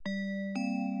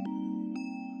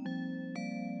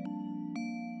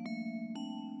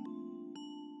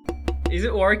Is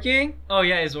it working? Oh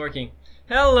yeah, it's working.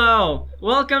 Hello!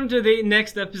 Welcome to the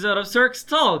next episode of Cirx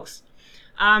Talks.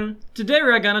 Today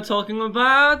we're gonna talking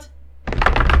about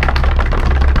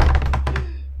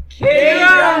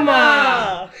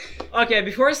K-Drama! Okay,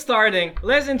 before starting,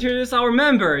 let's introduce our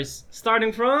members.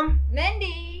 Starting from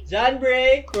Mandy! John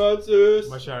Bray! Francis!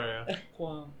 Macharia.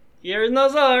 Quang. Here's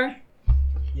Nazar.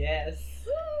 Yes.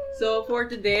 So for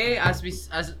today, as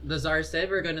the Czar said,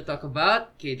 we're gonna talk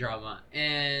about K-drama,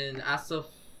 and as of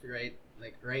right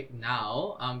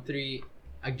now, three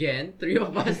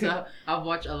of us have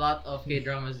watched a lot of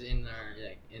K-dramas in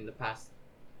the past,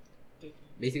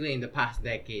 basically in the past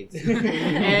decades,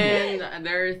 and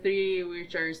there are three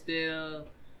which are still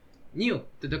new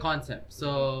to the concept.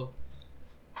 So,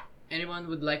 anyone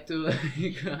would like to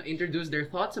introduce their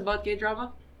thoughts about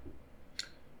K-drama?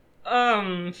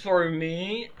 For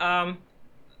me, I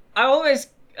always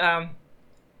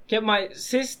kept my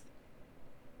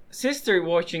sister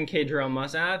watching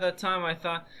K-dramas, and at that time I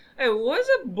thought, hey, what's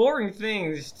a boring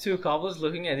thing? These two couples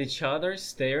looking at each other,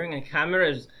 staring, and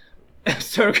cameras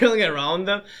circling around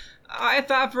them. I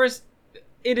thought first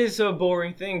it is a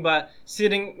boring thing, but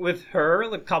sitting with her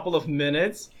a couple of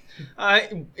minutes,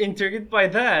 I intrigued by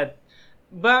that.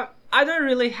 But I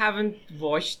haven't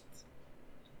watched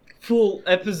full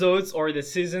episodes or the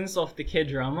seasons of the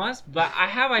K-dramas, but I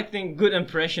have, I think, good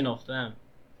impression of them.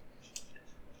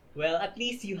 Well, at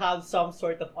least you have some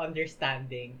sort of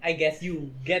understanding. I guess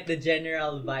you get the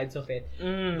general vibes of it.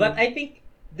 But I think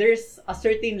there's a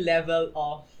certain level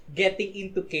of getting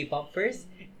into K-pop first.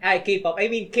 I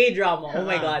mean K-drama. Oh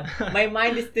my god. My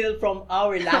mind is still from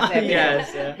our last episode.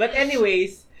 Yes, yeah. But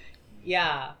anyways,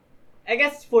 yeah. I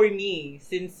guess for me,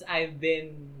 since I've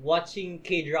been watching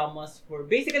K-dramas for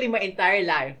basically my entire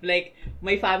life, like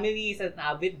my family is an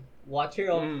avid watcher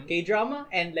of K-drama,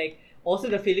 and like also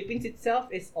the Philippines itself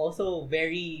is also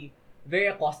very, very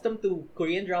accustomed to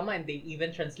Korean drama, and they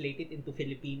even translate it into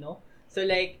Filipino. So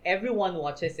like everyone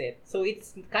watches it, so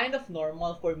it's kind of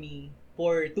normal for me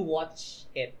to watch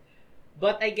it.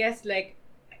 But I guess like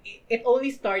it only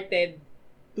started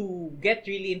to get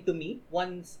really into me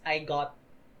once I got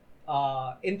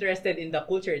interested in the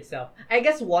culture itself. I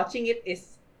guess watching it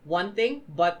is one thing,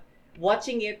 but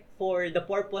watching it for the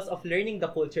purpose of learning the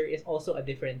culture is also a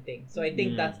different thing. So I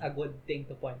think that's a good thing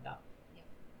to point out.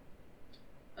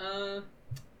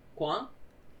 Quang,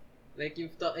 like you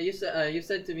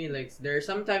said to me, like there are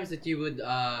some times that you would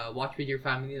watch with your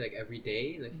family like every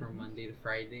day, like from Monday to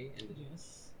Friday, and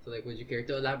Yes. so like would you care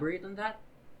to elaborate on that?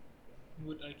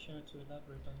 Would I care to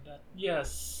elaborate on that?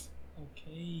 Yes.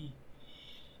 Okay.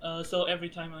 So every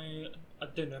time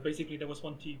at dinner, basically there was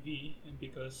one TV, and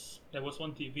because there was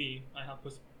one TV, I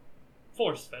was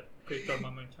force-fed K-drama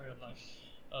my entire life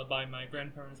by my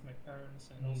grandparents, my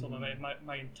parents, and also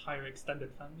my entire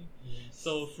extended family. Yes.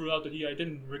 So throughout the year, I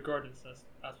didn't regard it as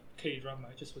K-drama.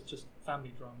 It was just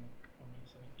family drama for me,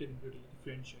 so I didn't really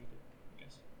differentiate it, I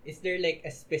guess. Is there like a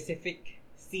specific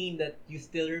scene that you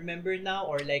still remember now,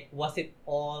 or like was it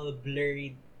all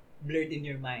blurred in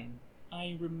your mind?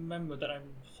 I remember that I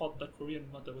thought that Korean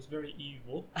mother was very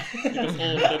evil because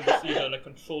all of them was either like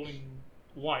controlling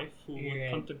wife who would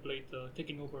Right. contemplate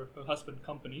taking over her husband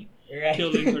company, Right.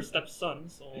 killing her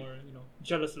stepsons, or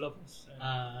jealous lovers. And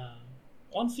Ah.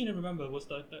 one scene I remember was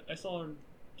that I saw a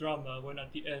drama when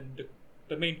at the end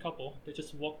the main couple, they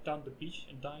just walked down the beach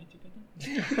and died together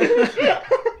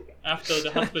after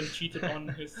the husband cheated on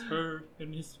her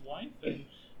and his wife, and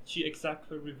she exact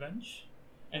her revenge.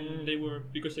 And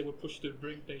because they were pushed to the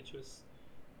brink, they just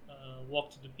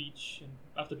walked to the beach, and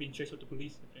after being chased with the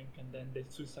police, I think, and then they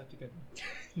suicide together.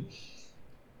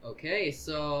 Okay,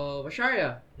 so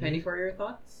Macharia, Penny, for your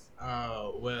thoughts.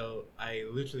 Well, I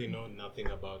literally know nothing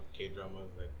about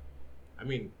K-dramas. Like, I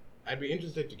mean, I'd be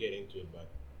interested to get into it, but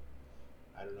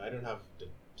I don't know. I don't have the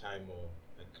time, or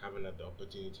like haven't had the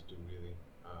opportunity to really.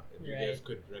 If you guys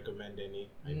could recommend any,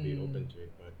 I'd be open to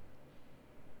it. But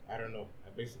I don't know. I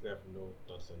basically have no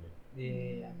thoughts on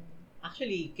it. Yeah.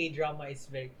 Actually, K-drama is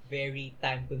very, very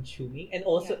time consuming and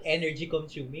also Yes. energy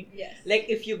consuming. Yes. Like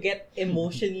if you get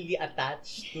emotionally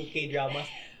attached to K-dramas,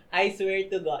 I swear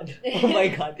to God. Oh my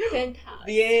God. Penthouse.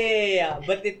 Yeah.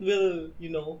 But it will,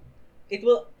 it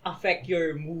will affect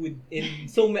your mood in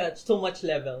so much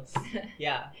levels.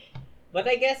 Yeah. But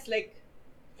I guess like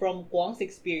from Kwang's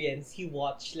experience, he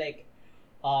watched like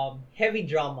heavy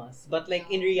dramas. But like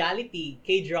in reality,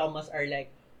 K-dramas are like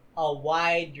a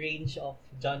wide range of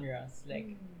genres.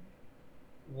 Like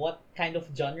what kind of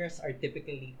genres are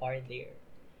there?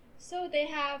 So they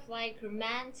have like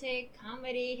romantic,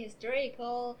 comedy,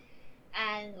 historical,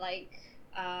 and like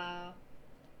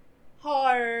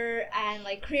horror and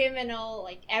like criminal,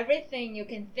 like everything you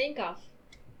can think of.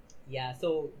 Yeah,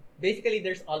 so basically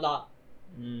there's a lot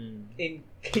Mm. in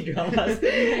K-dramas.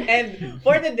 And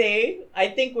for the day, I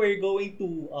think we're going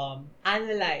to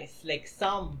analyze like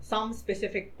some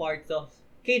specific parts of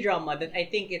K-drama that I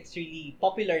think it's really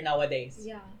popular nowadays.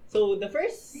 Yeah. So the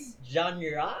first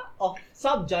subgenre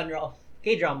of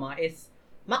K-drama is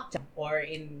makjang, or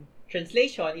in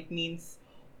translation it means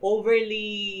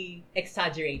overly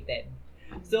exaggerated.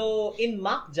 So in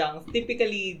makjangs,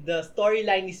 typically the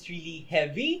storyline is really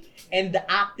heavy and the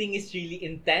acting is really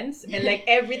intense and like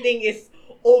everything is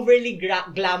overly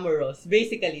glamorous.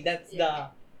 Basically, that's the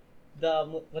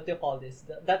what do you call this?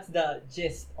 That's the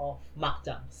gist of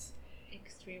makjangs.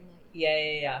 Extremely.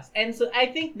 Yeah. And so I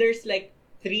think there's like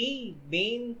three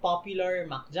main popular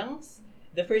makjangs.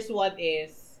 The first one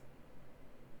is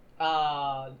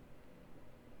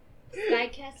Sky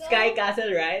Castle. Sky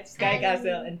Castle, right? Sky And-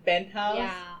 Castle and Penthouse.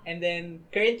 Yeah. And then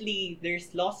currently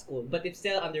there's Law School, but it's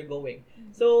still undergoing.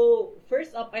 So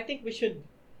first up, I think we should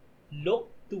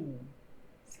look to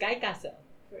Sky Castle.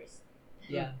 First.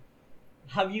 Yeah.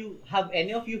 Have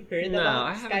any of you heard No, about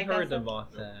I Sky haven't heard Castle?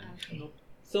 about that. Okay.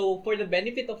 So for the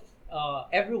benefit of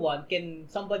everyone, can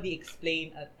somebody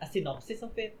explain a synopsis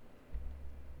of it?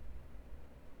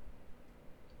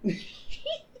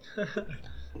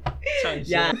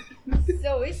 Yeah.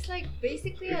 So it's like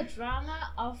basically a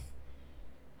drama of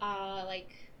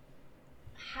like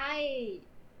high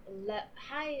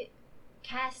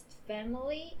caste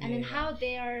family, and then Yeah. how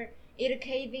they are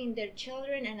educating their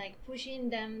children and like pushing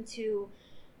them to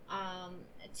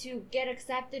get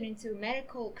accepted into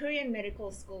Korean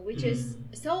medical school, which is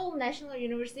Seoul National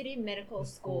University Medical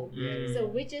School. Mm. So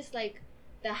which is like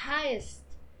the highest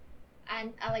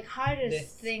and like hardest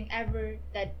This- thing ever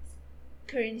that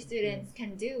Korean students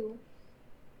can do.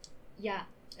 Yeah.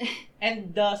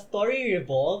 And the story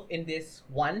revolved in this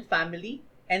one family,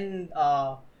 and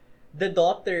the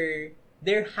daughter,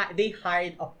 they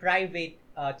hired a private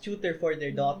tutor for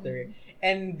their daughter,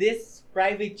 and this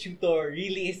private tutor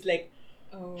really is like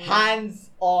Oh. hands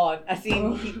on, as in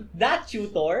Oh. that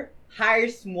tutor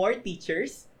hires more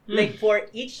teachers like for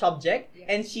each subject, Yes.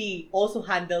 and she also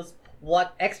handles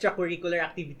what extracurricular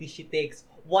activities she takes,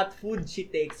 what food she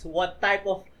takes, what type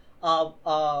of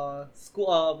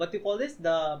school what do you call this,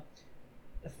 the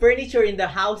furniture in the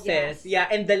houses. Yes. Yeah,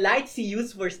 and the lights he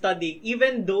used for studying,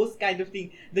 even those kind of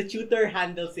things, the tutor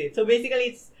handles it. So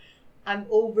basically it's an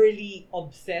overly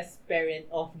obsessed parent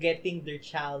of getting their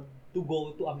child to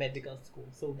go to a medical school.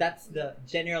 So that's the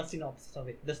general synopsis of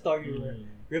it. The story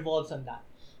revolves on that.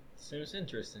 Seems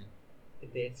interesting.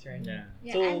 It is, right? Yeah.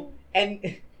 Yeah, So and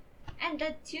and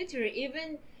the tutor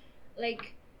even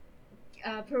like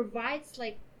provides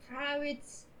like private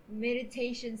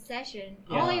meditation session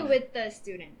Yeah. only with the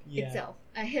student Yeah. itself,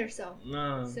 herself.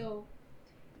 No. So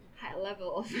high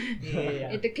level of Yeah.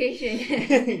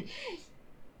 education.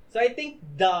 So I think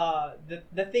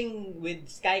the thing with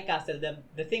Sky Castle,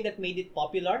 the thing that made it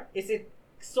popular is it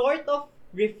sort of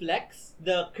reflects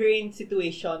the current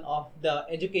situation of the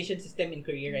education system in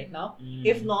Korea right now.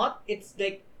 If not, it's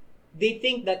like they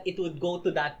think that it would go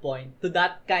to that point, to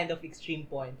that kind of extreme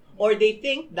point, or they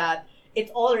think that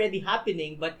it's already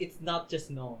happening, but it's not just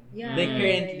known, Yeah, like yeah,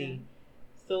 currently.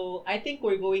 So I think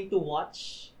we're going to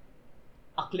watch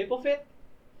a clip of it,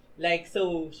 like,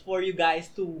 so for you guys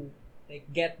to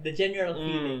like get the general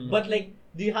feeling. But like,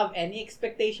 do you have any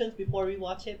expectations before we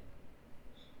watch it?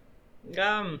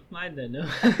 I don't know.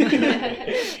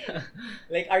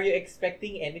 Like, are you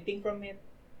expecting anything from it?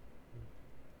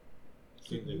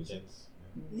 Seems intense.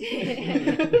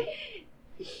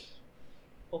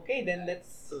 Okay, then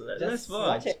let's Let's just watch.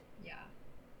 watch it. Yeah.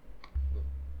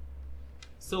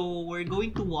 So we're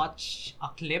going to watch a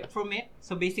clip from it.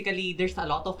 So basically, there's a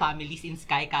lot of families in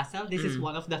Sky Castle. This is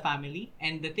one of the family,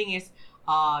 and the thing is,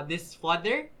 this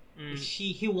father,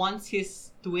 he wants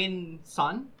his twin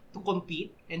son to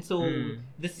compete, and so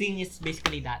the scene is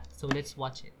basically that. So let's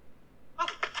watch it.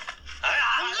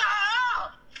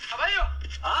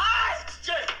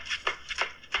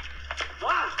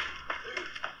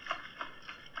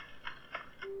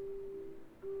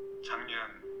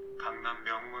 작년 강남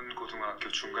명문고등학교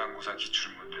중간고사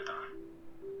기출문제다.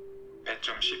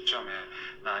 배점 10점에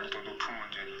난이도 높은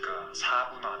문제니까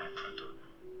 4분 안에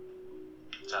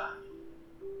풀도. 자,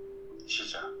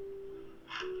 시작.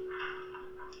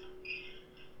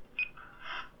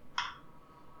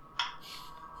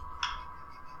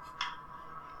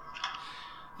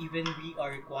 Even we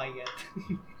are quiet.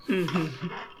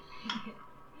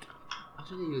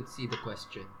 Actually, you'd see the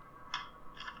question.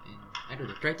 And I don't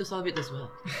know, try to solve it as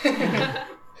well.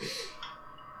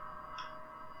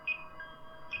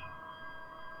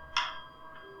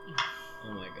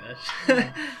 gosh.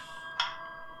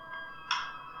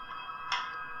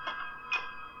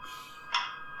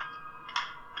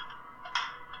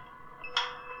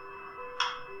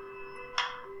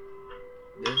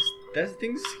 That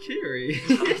thing's scary.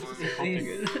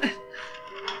 This-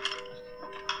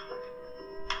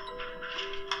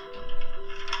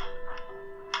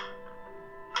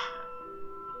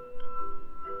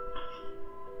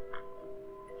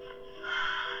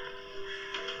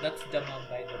 That's the mom,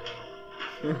 by the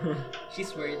way.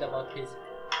 She's worried about her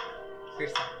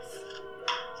sons.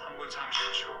 3분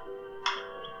 30초.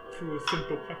 Through a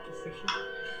simple practice session.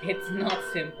 It's not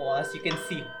simple, as you can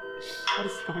see. What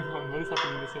is going on? What is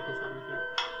happening in this episode with you?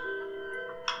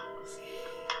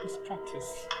 This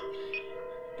practice.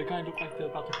 The guy look like they're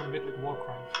about to commit like war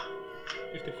crime.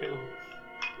 If they fail.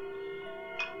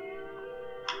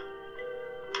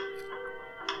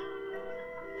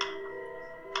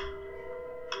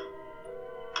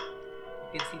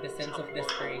 You can see the sense of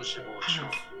desperation. 55초.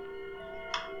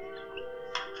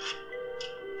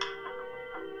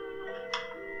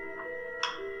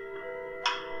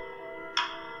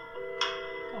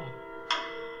 God.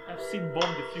 I've seen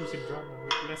bomb defuse in drama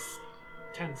with less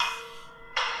tense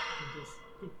than this.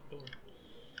 Good lord.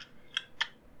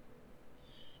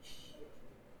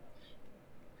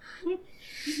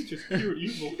 This is just pure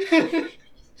evil.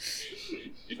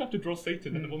 You'd have to draw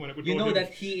Satan at the moment. I would You draw know him.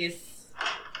 that he is.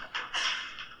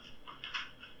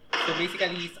 So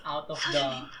basically, he's out of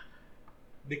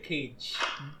the cage.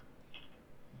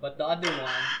 But the other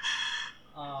one,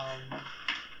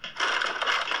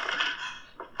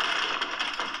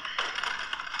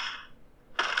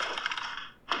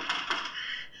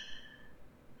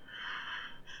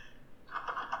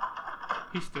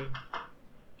 He's the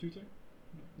tutor?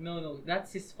 no,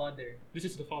 that's his father. This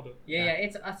is the father. Yeah,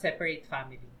 it's a separate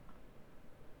family.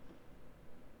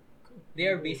 They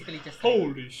are basically just.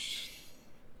 Holy sh!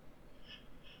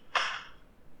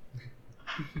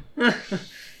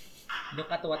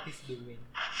 Look at what he's doing.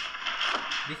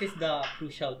 This is the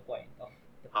crucial point of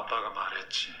the. 아빠가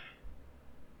말했지.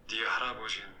 네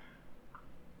할아버진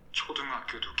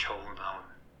초등학교도 겨우 나온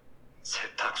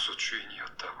세탁소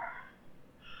주인이었다고.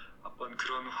 아빠는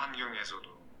그런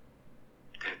환경에서도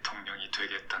대통령이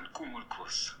되겠다는 꿈을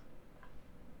꾸었어.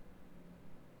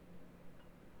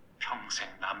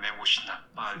 평생 남의 옷이나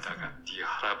빨다가 네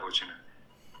할아버지는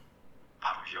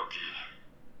바로 여기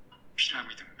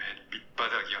피라미드 맨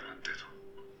밑바닥이었는데도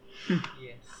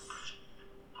Yes.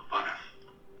 아빠는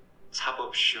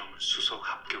사법시험을 수석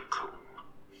합격하고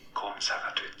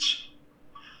검사가 됐지.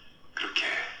 그렇게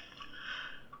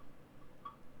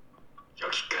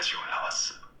여기까지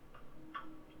올라왔어.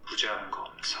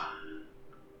 부장검사,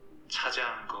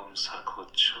 차장검사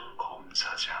거쳐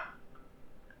검사장,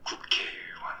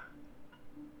 국회의원,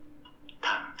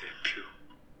 당대표,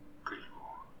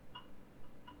 그리고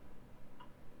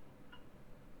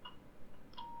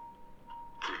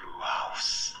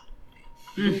블루하우스.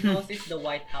 Blue House is the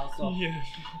White House of Yeah.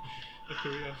 The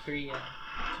Korea. Korea.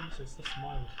 Jesus, the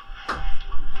smile.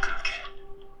 그렇게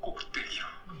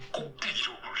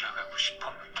꼭대기로 올라가고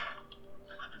싶었는데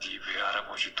네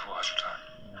외할아버지 도와주다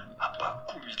아빠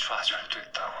꿈이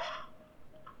좌절됐다고.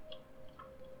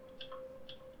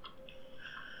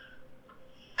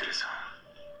 그래서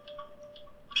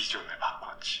비전을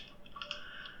바꿨지.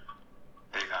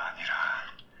 내가 아니라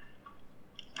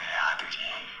내 아들이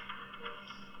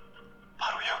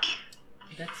바로 여기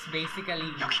That's basically,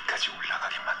 여기까지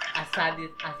올라가게 as 만들겠다. sad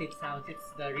as it sounds,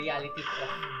 it's the reality of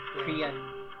Korean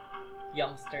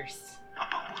youngsters.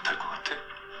 아빠 못할 것 같아?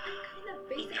 Kind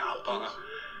of 이미 basically 아빠가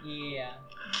Yeah.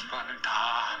 기반을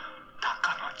다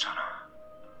닦아놨잖아.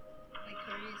 like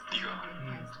Korea is 네가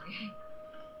intensely.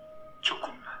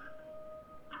 조금만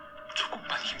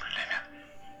힘을 내면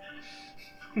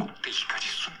꼭대기까지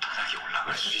순탄하게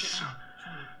올라갈 수 있어.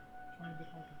 Try a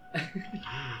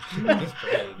bit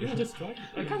harder. Yeah, just try.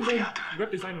 I can't learn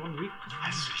web design in 1 week.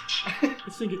 할 수 있지.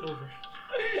 Let's think it over.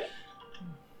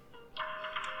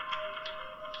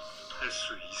 할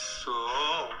수 있어.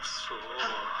 없어.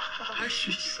 할 수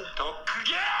있어. 더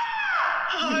크게.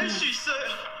 할 수 있어요.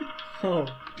 Oh.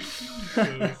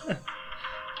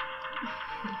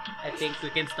 I think we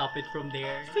can stop it from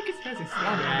there. I think his hands is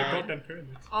slamming on the goddamn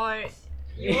pyramid. Or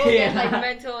you will get like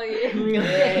mentally.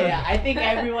 Yeah, I think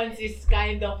everyone's is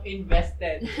kind of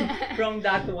invested from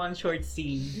that one short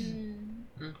scene.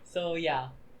 So yeah.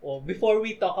 Well, before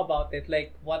we talk about it,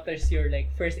 like, what is your like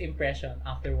first impression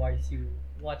afterwards you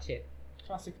watch it?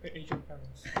 Classic Asian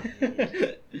parents.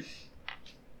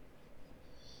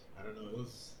 I don't know. It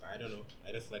was. I don't know.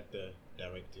 I just like the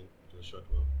directing. It was shot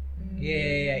well.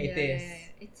 Yeah, it is.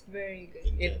 It's very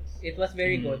good. It was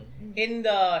very good. In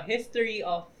the history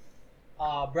of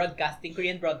broadcasting,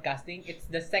 Korean broadcasting, it's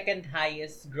the second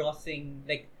highest grossing,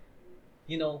 like,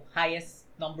 highest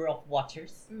number of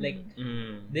watchers, like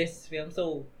this film.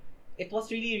 So it was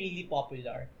really, really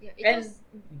popular. Yeah, And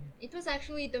it was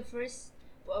actually the first,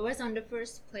 was on the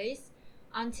first place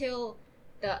until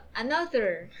the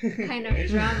another kind of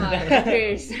drama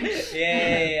appears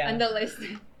yeah. on the list.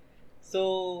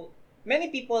 So many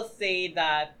people say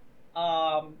that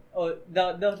the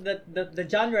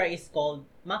genre is called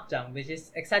makjang, which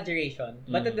is exaggeration.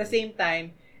 But at the same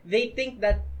time, they think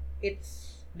that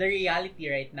it's the reality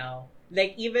right now.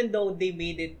 Like, even though they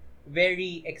made it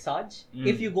very exage,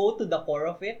 if you go to the core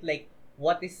of it, like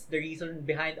what is the reason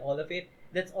behind all of it,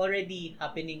 that's already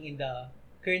happening in the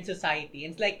current society.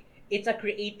 And it's like it's a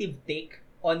creative take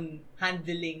on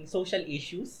handling social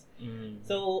issues.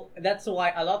 So that's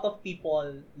why a lot of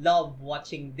people love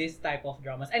watching this type of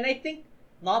dramas. And I think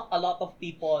not a lot of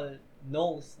people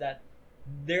knows that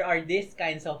there are these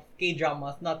kinds of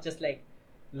K-dramas, not just like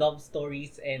love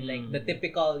stories and like the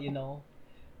typical,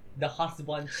 the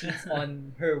husband cheats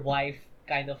on her wife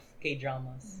kind of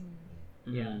K-dramas.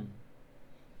 Yeah.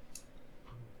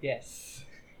 Yes.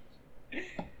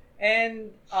 And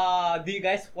do you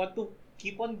guys want to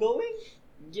keep on going?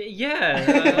 Yeah.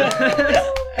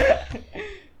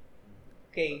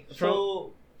 Okay,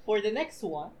 so for the next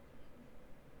one.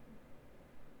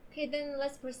 Okay, then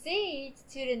let's proceed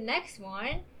to the next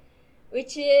one,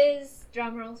 which is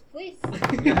drum rolls, please.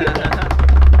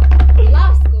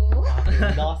 Law school.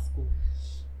 Law school.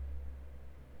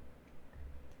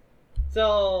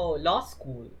 So, law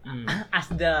school, as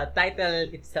the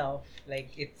title itself,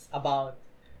 like, it's about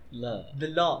the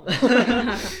law.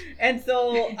 And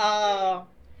so,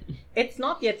 it's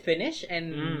not yet finished,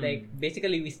 and like,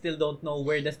 basically, we still don't know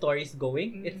where the story is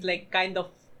going. It's like kind of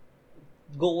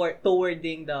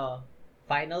towarding the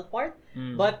final part.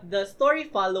 But the story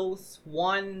follows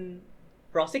one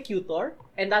prosecutor,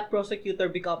 and that prosecutor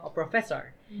become a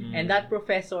professor. And that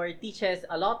professor teaches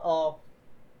a lot of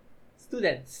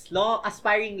students,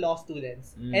 aspiring law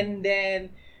students. And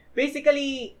then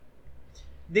basically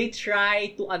they try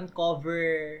to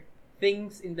uncover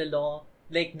things in the law,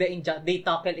 like they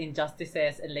tackle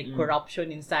injustices and like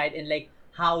corruption inside, and like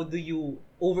how do you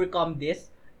overcome this.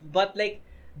 But like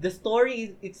the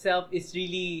story itself is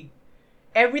really,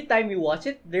 every time you watch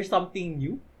it, there's something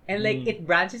new. And like it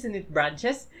branches and it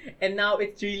branches, and now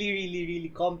it's really, really, really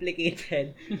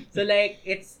complicated. So like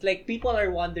it's like people are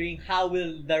wondering how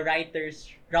will the writers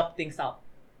wrap things up.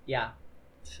 Yeah.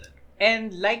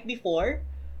 And like before,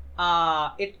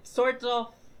 it sort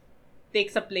of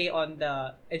takes a play on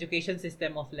the education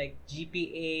system of like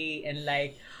GPA and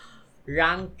like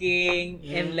ranking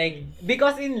and like,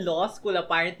 because in law school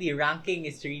apparently ranking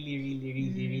is really, really,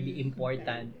 really, really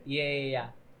important. Yeah.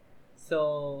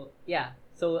 So yeah.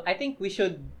 So I think we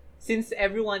should, since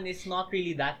everyone is not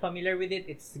really that familiar with it,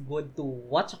 it's good to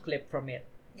watch a clip from it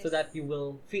so that you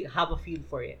will have a feel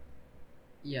for it.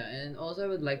 Yeah, and also I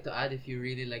would like to add, if you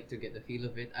really like to get the feel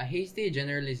of it, a hasty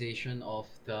generalization of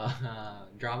the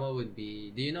drama would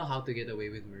be, do you know How to Get Away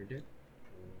with Murder?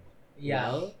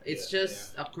 Yeah. Well, it's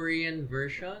just a Korean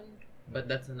version, but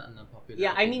that's an unpopular.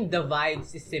 Yeah, I mean the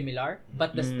vibes is similar,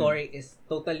 but the story is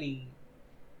totally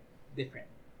different.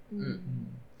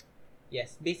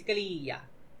 Yes, basically, yeah.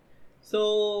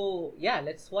 So, yeah,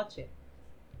 let's watch it.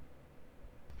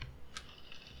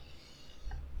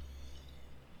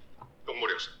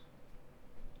 똥머리 학생.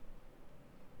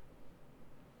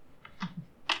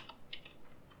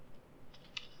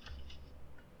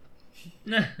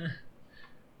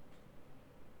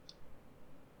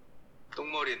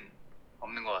 똥머리는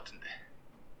없는 것 같은데.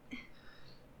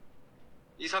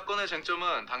 이 사건의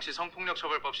쟁점은 당시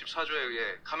성폭력처벌법 14조에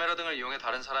의해 카메라 등을 이용해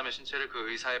다른 사람의 신체를 그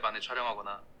의사에 반해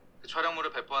촬영하거나 그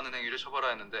촬영물을 배포하는 행위를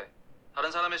처벌하였는데,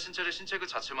 다른 사람의 신체를 신체 그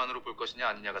자체만으로 볼 것이냐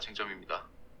아니냐가 쟁점입니다.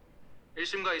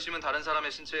 1심과 2심은 다른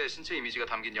사람의 신체에 신체 이미지가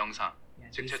담긴 영상,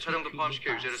 즉 재촬영도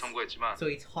포함시켜 유죄를 선고했지만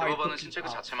대법원은 신체 그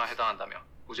자체만 해당한다며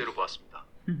무죄로 보았습니다.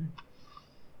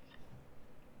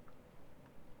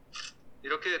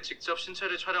 이렇게 직접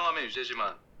신체를 촬영하면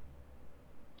유죄지만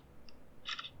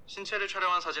신체를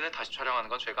촬영한 사진을 다시 촬영하는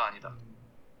건 죄가 아니다.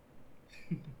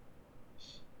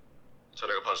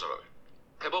 자네가 판사라며.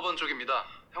 대법원 쪽입니다.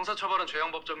 형사처벌은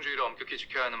죄형 법정주의를 엄격히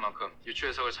지켜야 하는 만큼 유추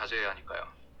해석을 자제해야 하니까요.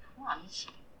 아니지.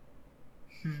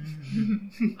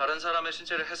 다른 사람의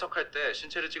신체를 해석할 때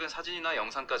신체를 찍은 사진이나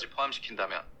영상까지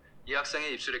포함시킨다면 이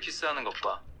학생의 입술에 키스하는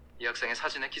것과 이 학생의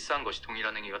사진에 키스한 것이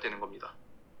동일한 행위가 되는 겁니다.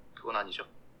 그건 아니죠?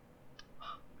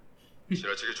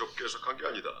 지나치게 좁게 해석한 게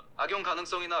아니다. 악용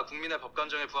가능성이나 국민의 법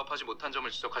감정에 부합하지 못한 점을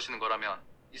지적하시는 거라면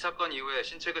이 사건 이후에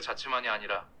신체 그 자체만이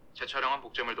아니라 재촬영한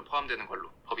복제물도 포함되는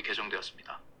걸로 법이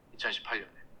개정되었습니다.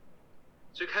 2018년에.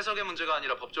 즉 해석의 문제가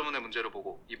아니라 법조문의 문제로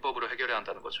보고 입법으로 해결해야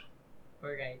한다는 거죠.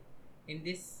 Alright. In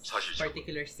this 사실적.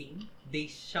 particular scene, they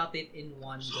shot it in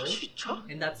one go. 사실적?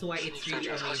 And that's why it's really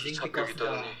중에 amazing 사실적 because the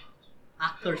있다더니.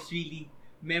 actors really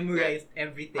memorized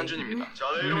everything. 한준입니다.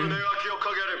 자네 이름을 내가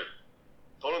기억하게 하려면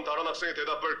더는 다른 학생의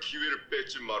대답할 기회를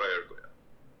뺏지 말아야 할 거야.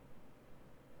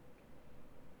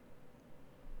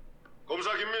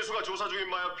 검사 김민수가 조사 중인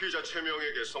마약 피의자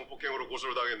최명에게 성폭행으로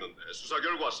고소를 당했는데 수사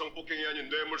결과 성폭행이 아닌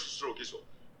뇌물수수로 기소.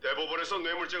 대법원에서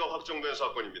뇌물죄가 확정된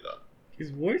사건입니다.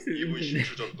 His voice is 이분 infinite.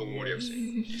 신추전 똥머리 학생.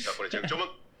 이 사건의 쟁점은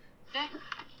네?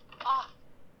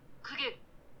 그게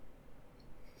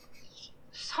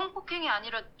성폭행이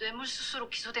아니라 뇌물수수로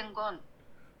기소된 건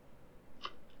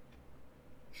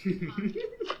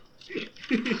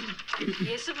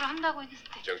예습을 한다고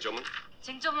했는데 쟁점은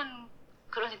쟁점은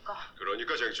그러니까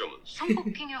쟁점은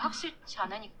성폭행이 확실치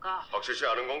않으니까 확실치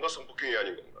않은 건가 성폭행이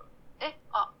아닌 건가? 에?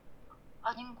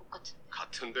 아닌 것 같은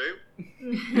같은데요?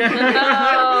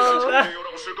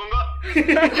 성폭행이라고 쓸 건가?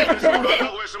 그래서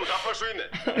뭐라고 했으면 답할 수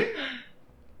있네.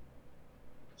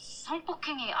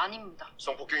 성폭행이 아닙니다.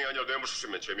 성폭행이 아니라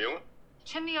뇌물수수면 최명은?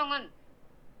 최미영은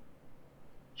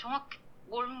정확히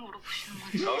뭘 물어보시는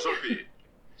건지 강솔비.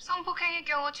 성폭행의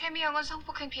경우 최미영은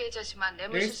성폭행 피해자지만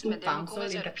There's two 뇌물수수면 뇌물 counsel in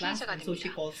the 공여자로 class, 피해자가 and so she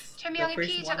됩니다. calls the 최미영이 first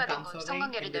피의자가 one 된 건 counseling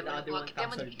성관계를 and the 뇌물로 other one 보았기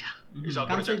counseling. 때문입니다. 이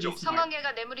사건의 Counsel 쟁점. is smart.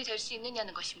 성관계가 뇌물이 될 수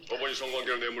있느냐는 것입니다. 법원이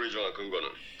성관계를 뇌물로 인정한 근거는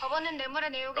법원은 뇌물의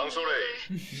내용을 강소래.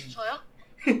 저요?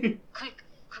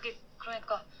 그게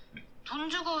그러니까 돈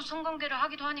주고 성관계를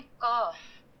하기도 하니까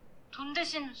돈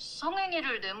대신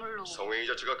성행위를 뇌물로 성행위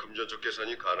자체가 금전적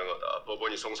계산이 가능하다.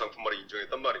 법원이 성상품화를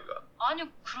인정했단 말인가? 아니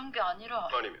그런 게 아니라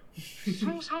아니면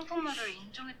성상품화를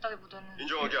인정했다기보다는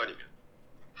인정한 게 아니면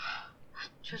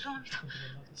죄송합니다.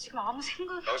 지금 아무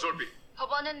생각 강솔비.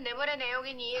 법원은 뇌물의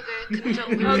내용인 이익을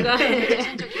금전, 물질,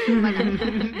 재산적 이익만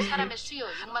아니라 사람의 수요,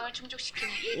 욕망을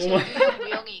충족시키는 일체의 유용,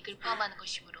 무용의 이익을 포함하는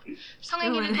것이므로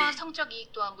성행위를 통한 성적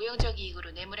이익 또한 무용적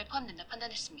이익으로 뇌물에 포함된다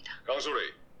판단했습니다.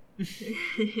 강솔레이.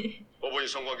 법원이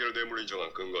성관계를 뇌물로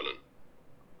인정한 근거는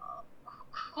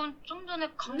그건 좀 전에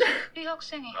강석비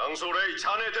학생이 강솔레이.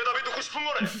 자네 대답이 듣고 싶은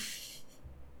거네.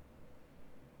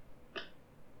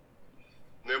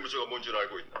 뇌물죄가 뭔지는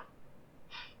알고 있나?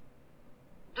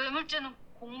 뇌물죄는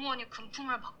공무원이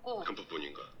금품을 받고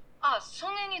금품뿐인가?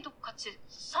 성행위도 같이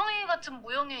성행위 같은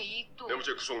무용의 이익도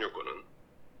뇌물죄 구속 요건은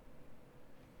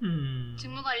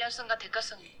직무 관련성과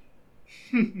대가성이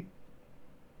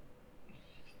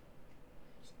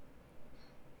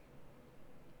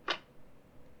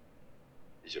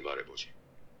이제 말해보지.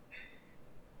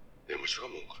 뇌물죄가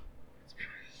뭔가?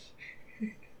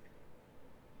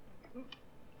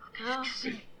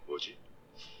 뭐지?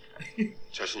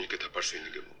 자신 있게 답할 수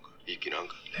있는 게 뭔가 있긴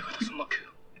한가? 내가 다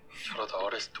숨막혀요. 저러다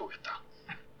어레스트 오겠다.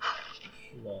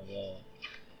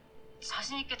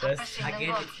 자신 있게 답할 수 있는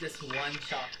Again, 건 it's just one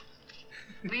shot.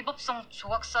 위법성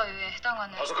조각사유에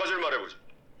해당하는 다섯 가지를 말해보지.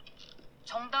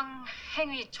 정당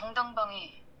행위,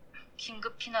 정당방위,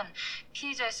 긴급 피난,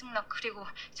 피의자의 승낙 그리고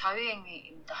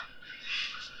자위행위입니다.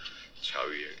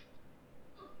 자위행.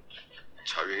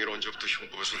 자위행을 언제부터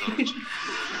형법에서 다뤘지?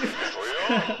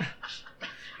 뭐야?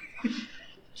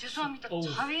 죄송합니다.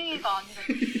 어우. 자위행위가 아니라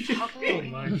자구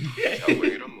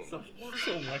자위행이란 뭔가?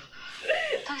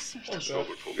 못하겠습니다.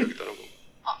 수업을 포기하겠다는 건가?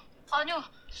 아니요,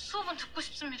 수업은 듣고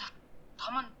싶습니다.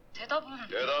 다만 대답은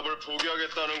대답을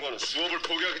포기하겠다는 건 수업을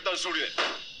포기하겠다는 소리네.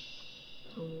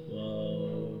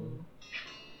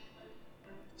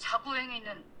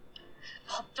 자구행위는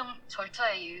법정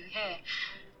절차에 의해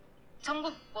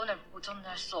청구권을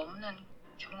보존할 수 없는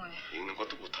경우에 읽는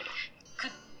것도 못하나? 그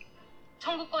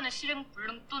청구권의 실행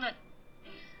불능 또는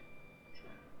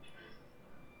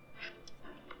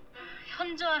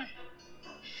현저한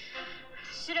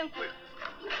실행불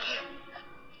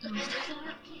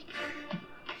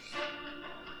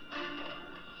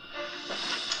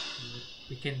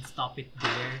We can stop it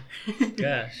there.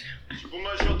 Gosh.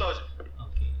 10분만 쉬었다 하지.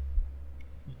 Okay.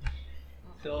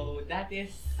 So that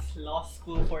is law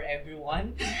school for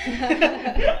everyone.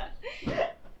 And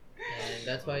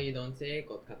that's why you don't say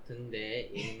것 같은데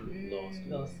in law Law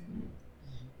school. school.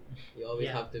 You always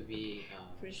Yeah. have to be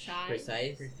Precise.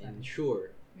 precise and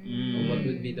sure Mm. of what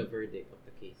would be the verdict of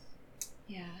the case.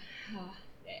 Yeah.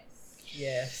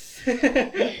 Yes.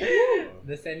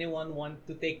 Does anyone want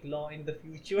to take law in the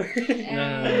future?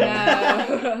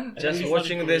 No. Just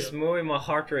watching this movie, my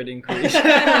heart rate increased.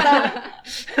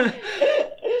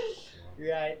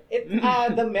 Right. It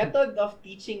the method of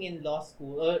teaching in law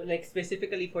school, like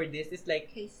specifically for this, is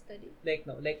like Case study.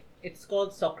 it's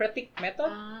called Socratic method,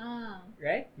 Ah.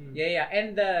 right? Yeah.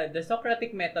 And the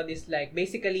Socratic method is like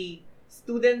basically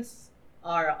students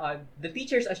are the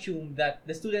teachers assume that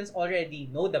the students already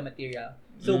know the material.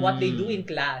 So what they do in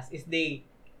class is the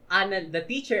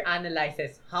teacher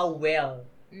analyzes how well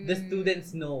the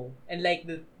students know, and like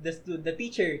the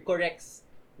teacher corrects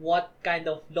what kind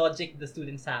of logic the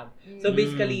students have. So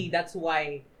basically, that's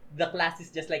why the class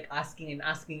is just like asking and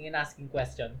asking and asking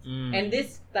questions. And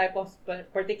this type of,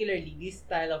 particularly this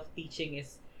style of teaching,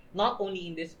 is not only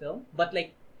in this film, but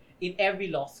like in every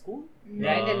law school,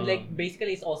 right? And like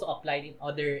basically, it's also applied in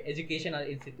other educational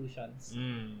institutions.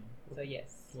 So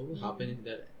yes. What will happen if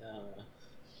that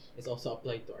is also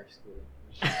applied to our school?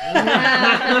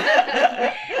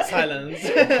 Silence.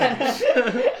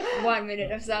 1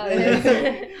 minute of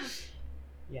silence.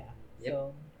 Yeah. Yep.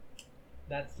 So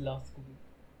that's law school.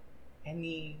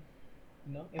 Any,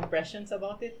 impressions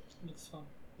about it? Looks fun.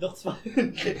 Looks fun.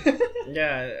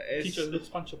 Yeah, it's Teacher looks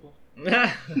punchable.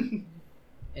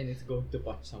 And it's going to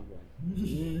punch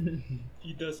someone.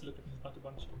 He does look like a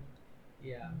bunch of.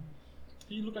 Yeah.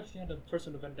 He looked like he had a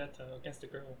personal vendetta against the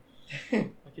girl.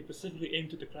 Like he specifically aimed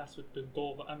to the class with the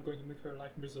goal that I'm going to make her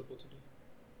life miserable today.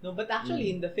 No, but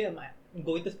actually in the film, I'm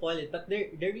going to spoil it, but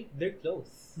they're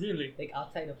close. Really? Like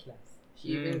outside of class. She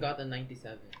even got a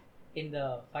 97 In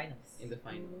the finals. in the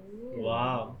final.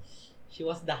 wow. She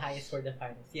was the highest for the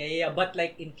finals. Yeah. But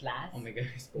like in class, Oh my god.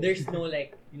 there's no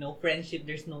like, friendship.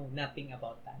 There's no nothing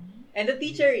about that. And the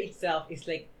teacher itself is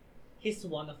like, he's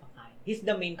one of a kind. He's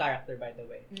the main character, by the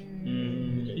way.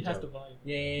 He has the vibe.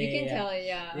 Yeah. You can tell,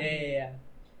 yeah. Yeah.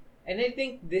 And I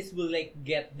think this will like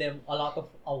get them a lot of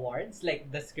awards,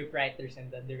 like the script writers and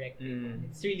the director.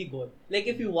 It's really good. Like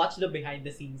if you watch the behind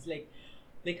the scenes, like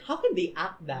how can they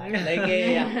act that? Like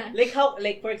like how,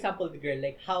 like for example, the girl,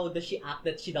 like how does she act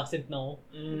that she doesn't know?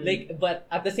 Like, but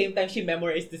at the same time she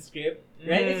memorized the script,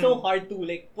 right? It's so hard to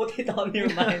like put it on your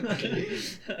mind.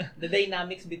 The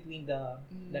dynamics between the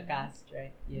cast,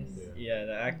 right? Yes. Yeah,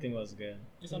 the acting was good.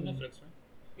 It's on Netflix, right?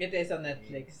 It is on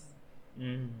Netflix.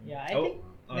 Yeah, I Oh, think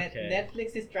okay.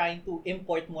 Netflix is trying to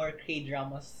import more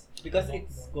K-dramas because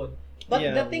it's good. But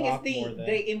Yeah, the thing is, lot more than-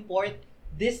 they import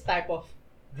this type of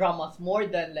dramas more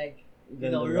than like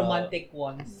Than the romantic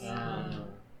ones.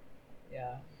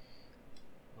 Yeah.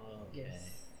 Okay.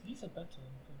 Yes. These are better.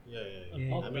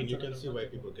 Yeah. I mean, you can see why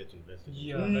people get invested.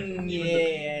 Yeah,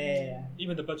 Yeah.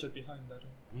 even the budget behind that.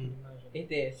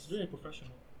 It It's is. very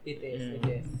professional. It is. Mm. It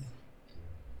is.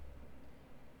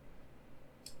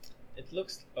 It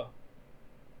looks. Oh.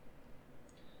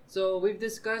 So we've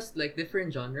discussed like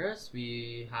different genres.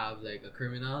 We have like a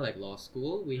criminal, like law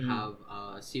school. We have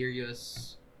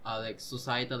serious, like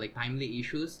societal, like timely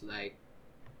issues, like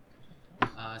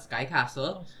Sky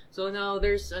Castle. So now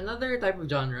there's another type of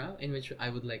genre in which I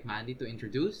would like Mandy to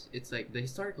introduce. It's like the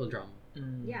historical drama.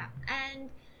 Yeah, and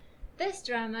this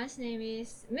drama's name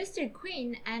is Mr.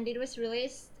 Queen, and it was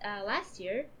released last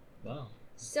year. Wow.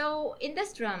 So in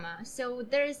this drama,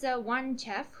 there's one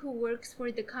chef who works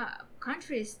for the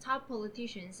country's top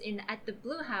politicians at the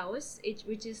Blue House,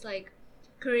 which is like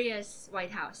Korea's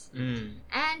White House.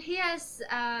 And he has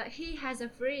a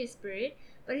free spirit,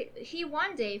 but he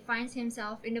one day finds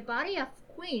himself in the body of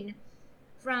Queen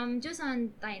from Joseon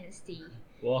Dynasty.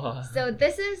 Wow. So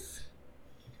this is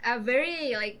a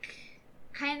very like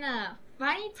kind of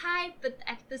funny type, but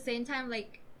at the same time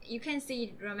like you can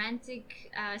see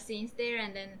romantic scenes there,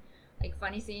 and then like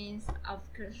funny scenes.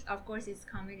 Of course, it's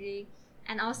comedy,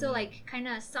 and also like kind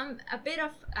of a bit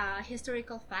of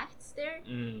historical facts there.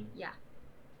 Yeah.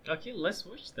 Okay, let's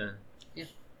watch then.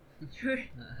 Sure.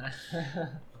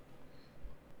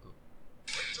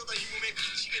 어쩌다 이 몸에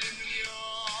갇히게 됐느냐.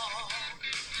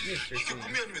 이게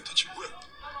몸이 아니면 대체 뭐야?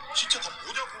 진짜 다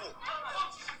뭐냐고.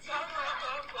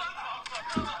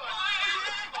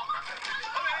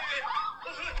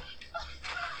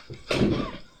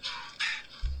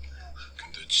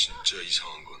 근데 진짜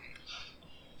이상한 건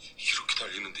이렇게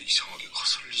달리는데 이상하게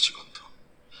거슬리지가 않다.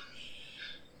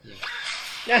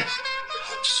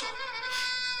 어디서?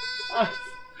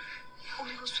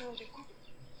 어디가 소리고?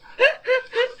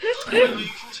 내거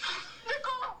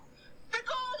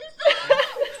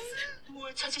어딨어?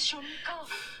 뭘 찾으시옵니까?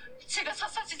 제가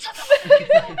샅샅이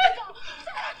찾아봤습니다.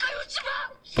 가요 지마.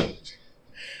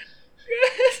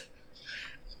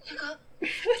 내가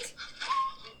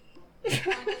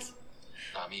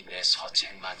남이 내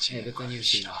서책 만지는 that's a 걸 new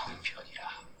scene. 싫어하는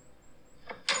편이라.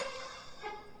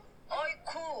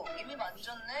 아이쿠 이미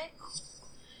만졌네.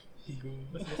 This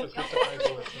looks like 야, perfect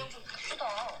idea. 그냥 좀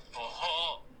예쁘다.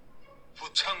 어허,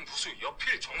 부창 박수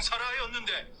여필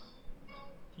종사라였는데.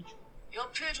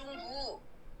 여필 종부.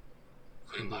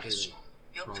 그리 말했소.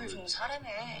 여필 종사라며.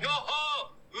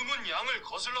 여하! 음은 양을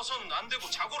거슬러서는 안 되고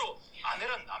자고로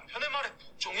아내란 남편의 말에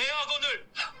복종해야 하거늘.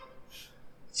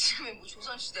 지금이 뭐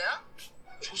조선시대야?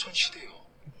 조선시대요.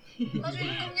 아주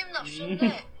임금님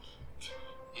납시인데.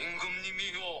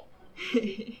 임금님이요.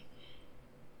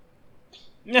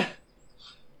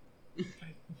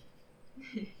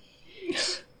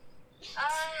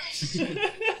 아이씨.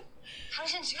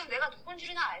 당신 지금 내가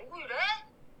누군지나 알고 이래?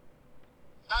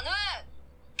 나는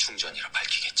충전이라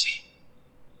밝히겠지.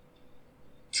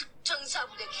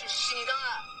 특전사부대 출신이다.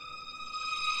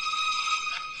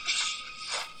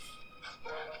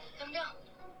 덤벼.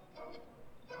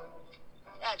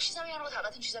 야, 취사병하고 다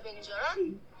같은 취사병인 줄 알아?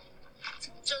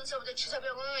 특전사부대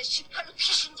취사병은 18로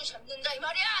귀신도 잡는다 이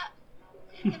말이야.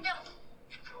 덤벼.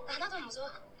 나 하나도 안 무서워.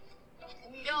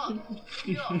 덤벼.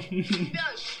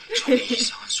 저기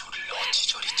이상한 소리를 어찌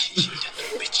저리 진실된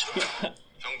눈빛으로.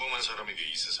 평범한 사람에게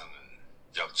이 세상은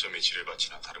약점의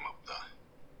지뢰밭이나 다름없다.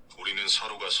 우리는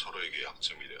서로가 서로에게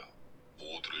약점이려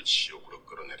모두를 지옥으로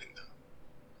끌어내린다.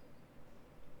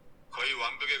 거의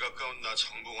완벽에 가까운 나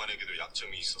정봉환에게도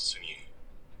약점이 있었으니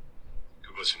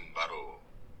그것은 바로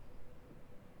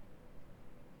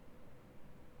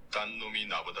딴 놈이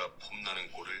나보다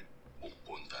폼나는 꼴을 못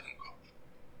본다는 거.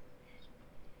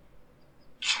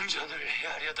 충전을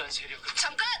헤아려던 세력은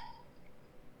잠깐!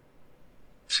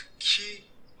 특히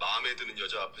마음에 드는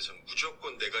여자 앞에선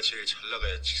무조건 내가 제일 잘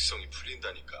나가야 직성이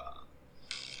풀린다니까.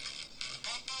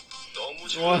 너무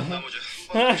잘난 나머지 한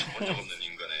번도 저본 적 없는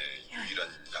인간의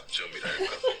유일한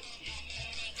약점이랄까.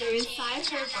 So inside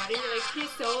her body, like his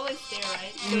soul is there,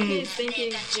 right? So he's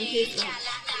thinking in his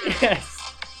like, Yes.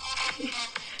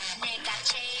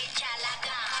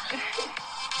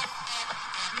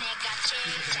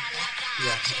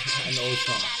 Yeah, an old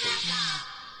song.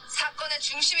 사건의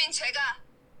중심인 제가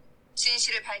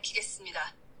진실을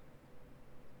밝히겠습니다.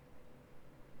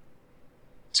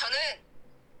 저는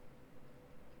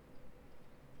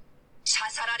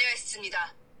자살하려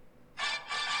했습니다.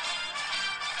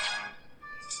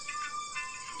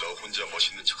 너 혼자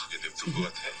멋있는 척하게 냅둘 것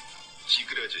같아?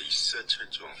 기그러져 있어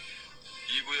철종.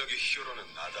 이 구역의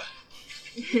히어로는 나다.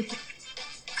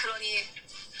 그러니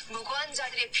무고한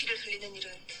자들의 피를 흘리는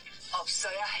일은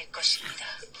없어야 할 것입니다.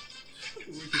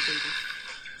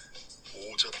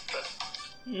 오졌다.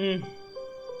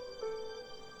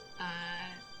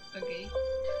 okay.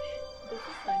 This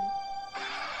is fun.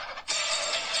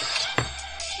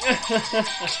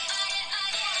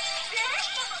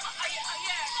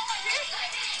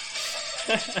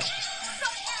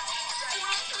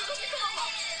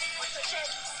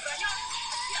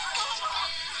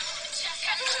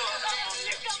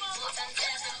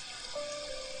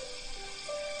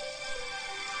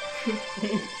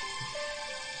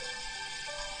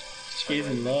 He's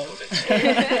in love.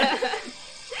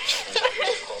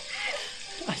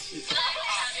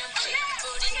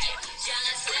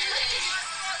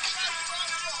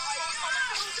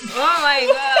 Oh my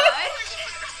god!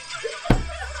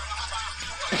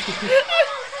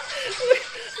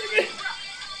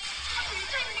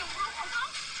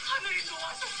 하늘이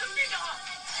도와줬습니다.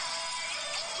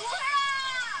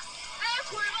 내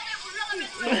골반에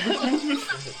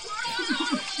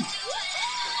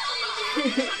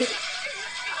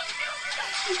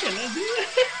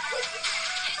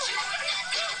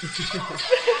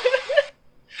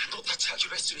노타치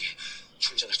하기로 했으니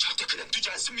충전을 절대 그냥 두지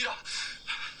않습니다.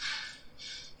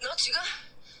 너 지금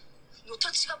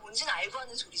노터치가 뭔지는 알고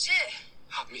하는 소리지?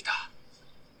 압니다.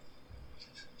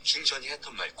 중전이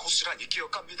했던 말 고스란히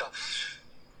기억합니다.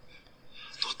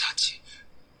 노타치,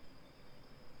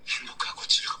 행복하고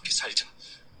즐겁게 살자.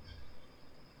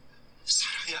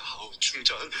 살아야 하오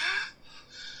중전.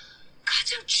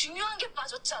 가장 중요한 게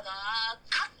빠졌잖아.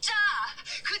 각자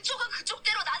그쪽은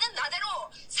그쪽대로 나는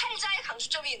나대로 살자의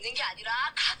강조점이 있는 게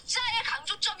아니라 각자의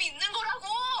강조점이 있는 거라고.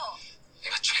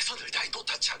 내가 최선을 다해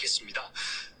노타치 하겠습니다.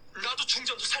 나도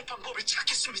중전도 살 방법을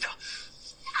찾겠습니다.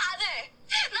 안 해.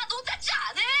 나 노터치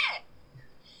안 해.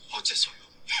 어째서요?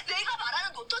 내가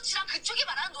말하는 노터치랑 그쪽이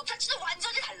말하는 노터치는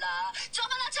완전히 달라.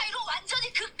 저만한 차이로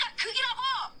완전히 극과 극이라고.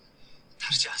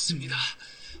 다르지 않습니다.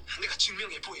 내가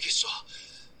증명해 보이겠소.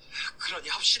 그러니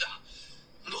합시다.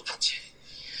 노타치.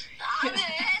 안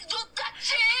해.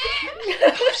 노터치.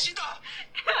 합시다.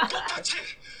 노타치.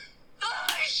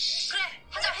 그래.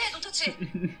 하자. 해 노터치.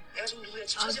 내가 좀 누구야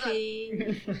집중해봐.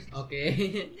 Okay.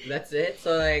 Okay, that's it.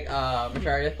 So like,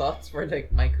 Macharia, thoughts for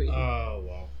like my queen?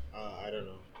 Wow. I don't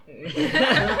know.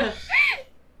 I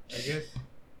guess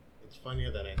it's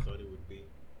funnier than I thought it would be.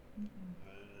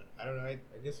 I don't know. I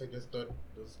guess I just thought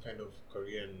those kind of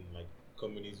Korean like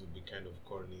comedies would be kind of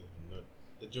corny and not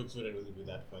the jokes wouldn't really be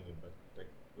that funny, but like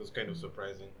it was kind of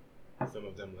surprising. Some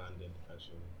of them landed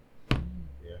actually.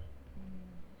 Yeah.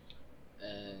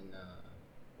 And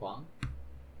Quang?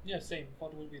 Yeah, same.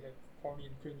 Thought it would be like corny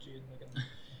and cringy and like an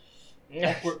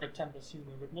awkward attempt at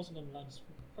humor, but most of them lands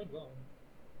quite well.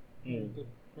 And good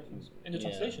reference. And the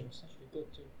translation was actually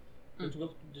good too.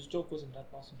 This joke wasn't that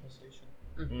lost in translation.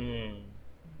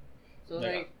 So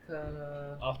Like,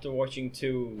 like After watching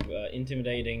two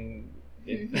intimidating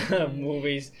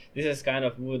movies, this is kind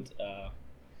of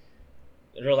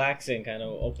relaxing, kind of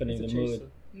opening the It's a mood.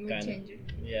 chaser. Mood Kind of. changer.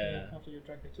 Yeah. After you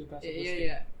drank the 2 glasses of yeah, whiskey.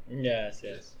 yeah. Yes.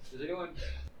 Yes.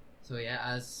 So yeah,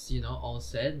 as you know, all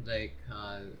said, like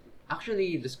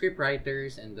actually the script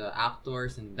writers and the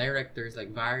actors and directors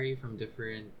like vary from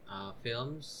different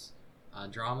films,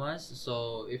 dramas.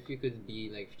 So if you could be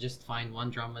like just find one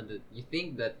drama that you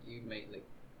think that you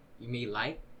may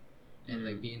like and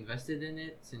like be invested in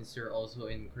it, since you're also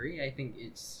in Korea, I think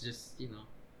it's just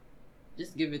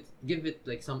just give it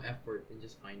like some effort in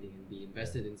just finding and be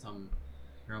invested in some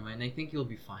drama, and I think you'll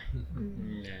be fine.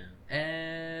 Yeah.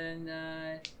 And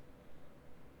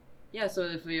yeah, so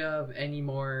if we have any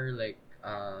more like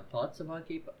thoughts about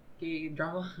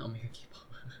K-drama, oh my god, K-pop.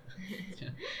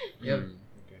 You have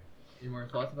Okay. any more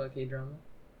thoughts about K-drama?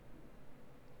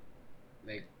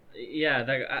 Like, Yeah,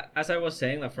 like as I was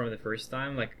saying, like from the first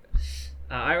time, like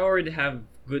I already have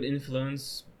good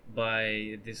influence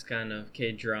by this kind of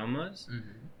K dramas,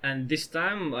 and this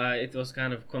time it was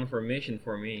kind of confirmation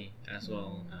for me as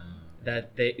well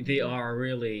that they are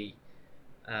really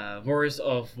worth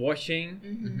of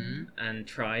watching and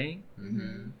trying.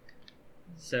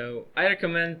 So I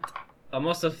recommend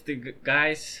most of the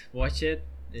guys watch it.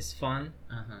 It's fun.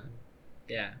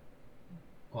 Yeah.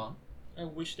 Quang? I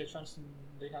wish they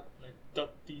have like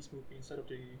dubbed these movies instead of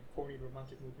the corny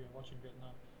romantic movie I'm watching right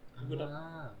now. It would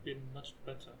have been much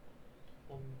better.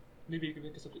 Maybe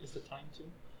because it's the time too.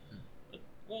 But,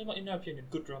 well, in my opinion,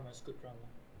 good drama is good drama.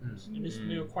 And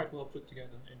they're quite well put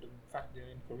together. And the fact they're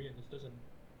in Korean, it doesn't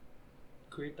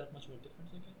create that much of a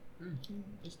difference, I guess.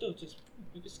 It's still just,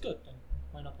 if it's good, then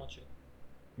why not watch it?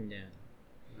 Yeah.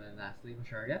 And then lastly,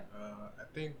 Macharia? I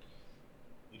think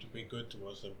it would be good to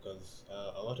watch them because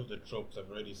a lot of the tropes I've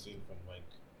already seen from like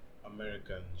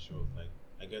American shows. Like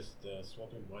I guess the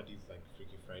swapping bodies, like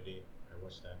Freaky Friday, I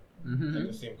watched that. Like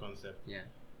the same concept. Yeah.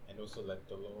 And also like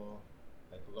the law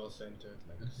centered,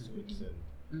 like Suits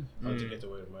and How to Get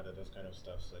Away with Murder, those kind of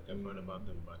stuff. So, like I've heard about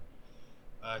them,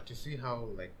 but to see how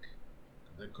like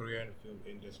the Korean film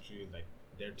industry, like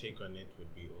their take on it,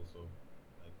 would be also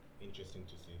like interesting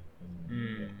to see.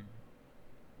 Yeah.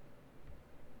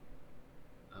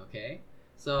 Okay.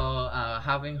 So,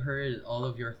 having heard all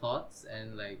of your thoughts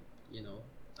and like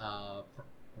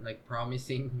like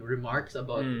promising remarks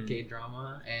about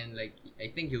K-drama, and like I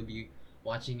think you'll be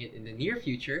watching it in the near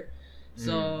future.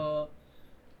 So,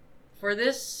 for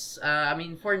this,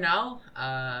 for now,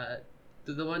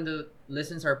 to the one that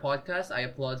listens our podcast, I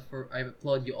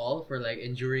applaud you all for like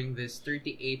enduring this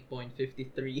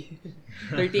 38.53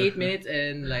 38 minutes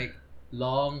and like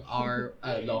long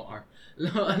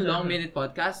minute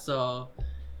podcast. So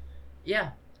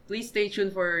yeah, please stay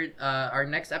tuned for our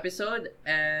next episode,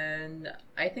 and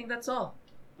I think that's all.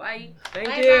 Bye. Thank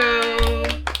Bye you.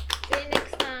 bye. See you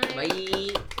next time.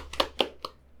 Bye.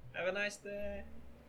 Have a nice day.